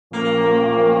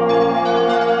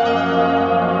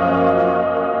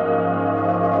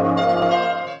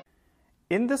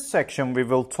this section, we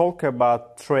will talk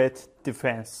about threat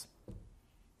defense.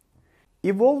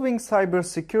 Evolving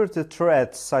cybersecurity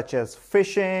threats such as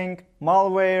phishing,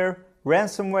 malware,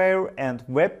 ransomware, and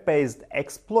web-based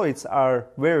exploits are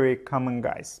very common,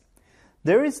 guys.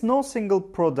 There is no single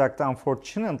product,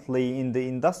 unfortunately, in the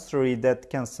industry that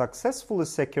can successfully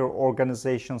secure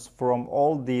organizations from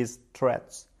all these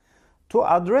threats. To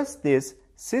address this,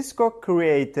 Cisco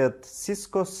created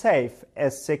Cisco Safe, a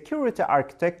security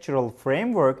architectural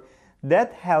framework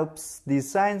that helps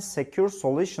design secure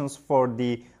solutions for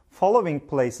the following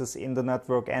places in the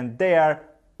network, and they are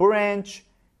branch,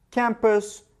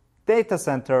 campus, data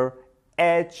center,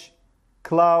 edge,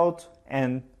 cloud,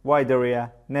 and wide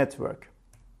area network.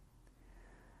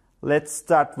 Let's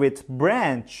start with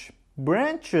branch.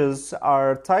 Branches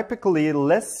are typically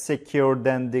less secure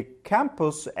than the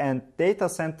campus and data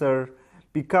center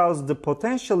because the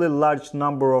potentially large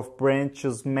number of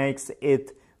branches makes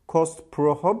it cost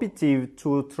prohibitive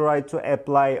to try to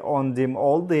apply on them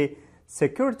all the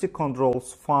security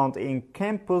controls found in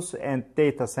campus and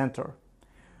data center.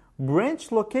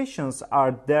 Branch locations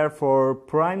are therefore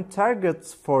prime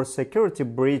targets for security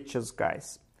breaches,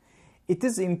 guys. It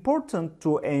is important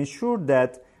to ensure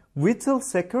that vital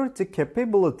security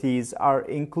capabilities are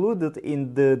included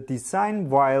in the design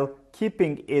while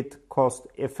keeping it cost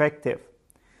effective.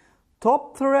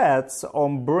 Top threats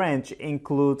on branch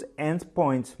include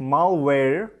endpoint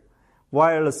malware,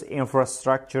 wireless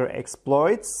infrastructure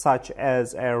exploits such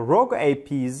as rogue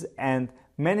APs and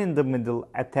man-in-the-middle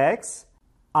attacks,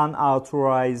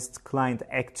 unauthorized client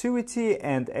activity,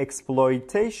 and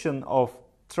exploitation of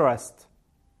trust.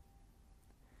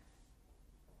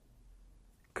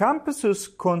 Campuses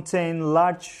contain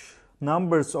large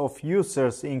numbers of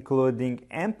users, including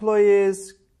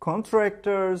employees,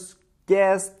 contractors,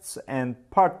 guests, and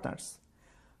partners.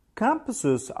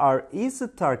 Campuses are easy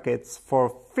targets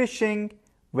for phishing,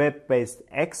 web-based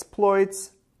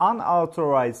exploits,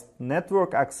 unauthorized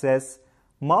network access,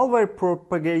 malware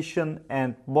propagation,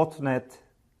 and botnet.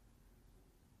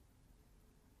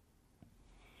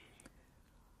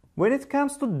 When it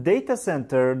comes to data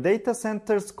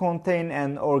centers contain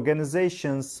an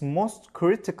organization's most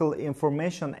critical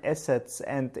information assets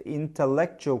and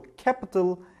intellectual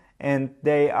capital, and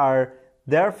they are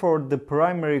therefore the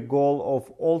primary goal of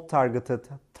all targeted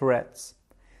threats.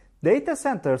 Data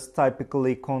centers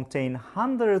typically contain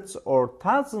hundreds or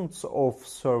thousands of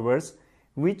servers,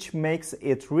 which makes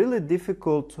it really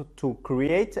difficult to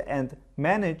create and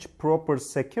manage proper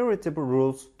security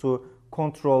rules to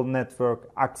control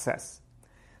network access.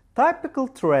 Typical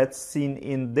threats seen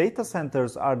in data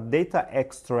centers are data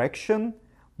extraction,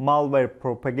 malware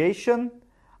propagation,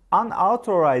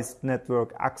 unauthorized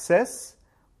network access,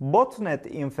 botnet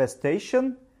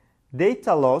infestation,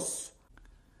 data loss.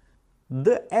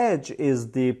 The edge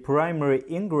is the primary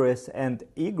ingress and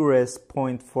egress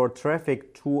point for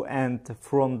traffic to and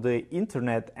from the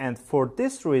internet, and for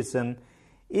this reason,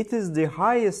 it is the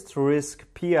highest risk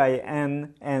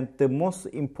PIN and the most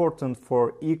important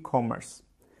for e-commerce.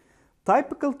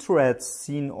 Typical threats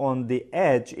seen on the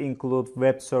edge include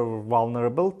web server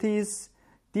vulnerabilities,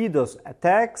 DDoS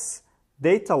attacks,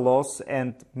 data loss,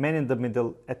 and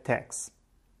man-in-the-middle attacks.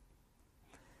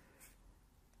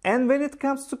 And when it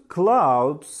comes to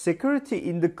cloud, security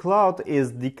in the cloud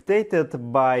is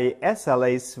dictated by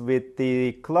SLAs with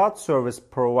the cloud service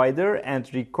provider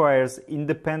and requires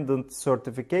independent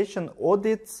certification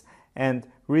audits and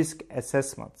risk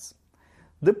assessments.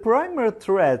 The primary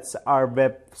threats are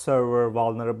web server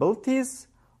vulnerabilities,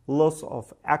 loss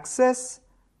of access,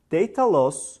 data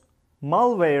loss,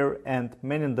 malware, and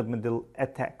man-in-the-middle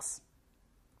attacks.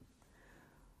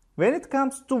 When it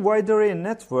comes to wide area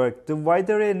network, the wide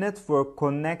area network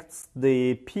connects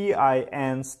the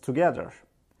PINs together.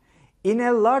 In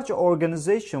a large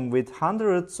organization with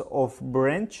hundreds of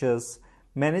branches,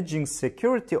 managing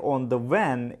security on the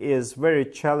WAN is very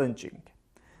challenging.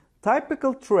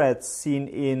 Typical threats seen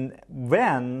in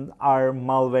WAN are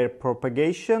malware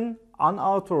propagation,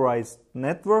 unauthorized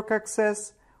network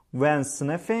access, WAN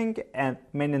sniffing, and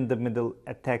man-in-the-middle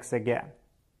attacks again.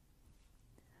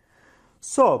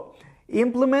 So,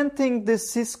 implementing the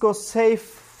Cisco Safe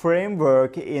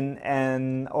framework in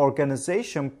an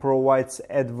organization provides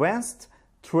advanced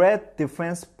threat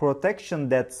defense protection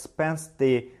that spans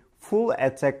the full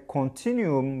attack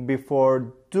continuum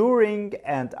before, during,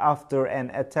 and after an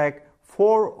attack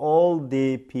for all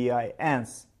the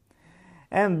PINs.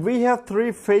 And we have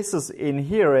three phases in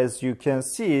here, as you can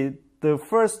see. The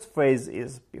first phase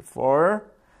is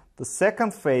before, the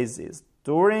second phase is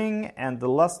during, and the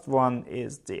last one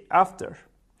is the after.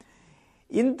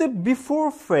 In the before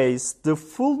phase, the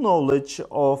full knowledge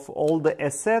of all the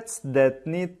assets that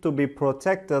need to be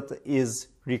protected is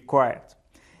required.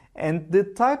 And the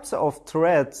types of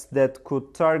threats that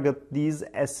could target these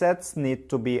assets need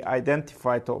to be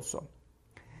identified also.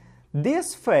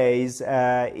 This phase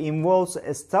involves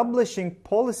establishing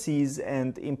policies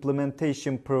and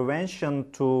implementation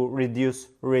prevention to reduce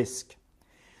risk.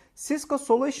 Cisco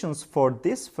solutions for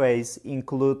this phase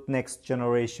include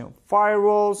next-generation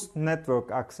firewalls,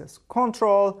 network access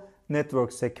control,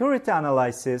 network security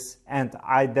analysis, and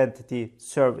identity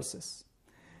services.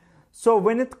 So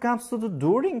when it comes to the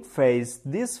during phase,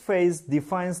 this phase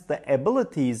defines the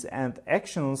abilities and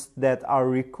actions that are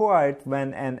required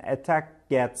when an attack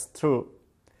gets through.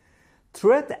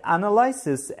 Threat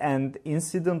analysis and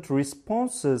incident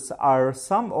responses are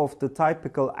some of the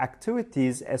typical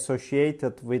activities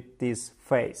associated with this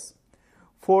phase.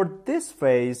 For this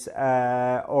phase,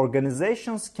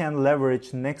 organizations can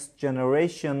leverage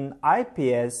next-generation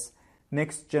IPS,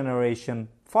 next-generation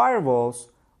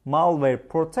firewalls, malware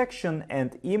protection,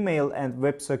 and email and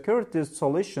web security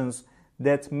solutions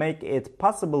that make it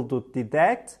possible to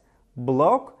detect,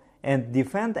 block, and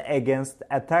defend against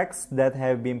attacks that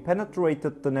have been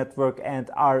penetrated the network and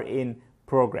are in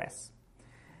progress.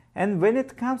 And when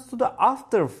it comes to the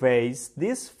after phase,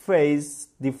 this phase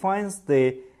defines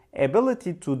the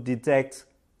ability to detect,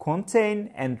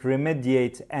 contain, and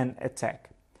remediate an attack.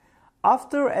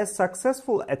 After a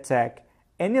successful attack,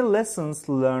 any lessons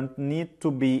learned need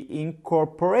to be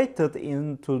incorporated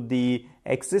into the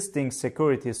existing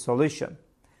security solution.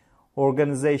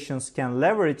 Organizations can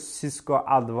leverage Cisco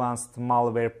Advanced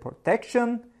Malware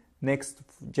Protection,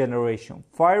 next-generation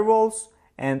firewalls,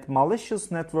 and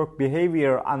malicious network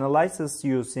behavior analysis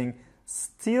using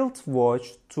Stealth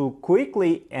Watch to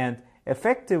quickly and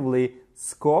effectively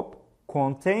scope,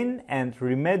 contain, and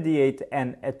remediate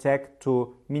an attack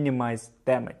to minimize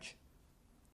damage.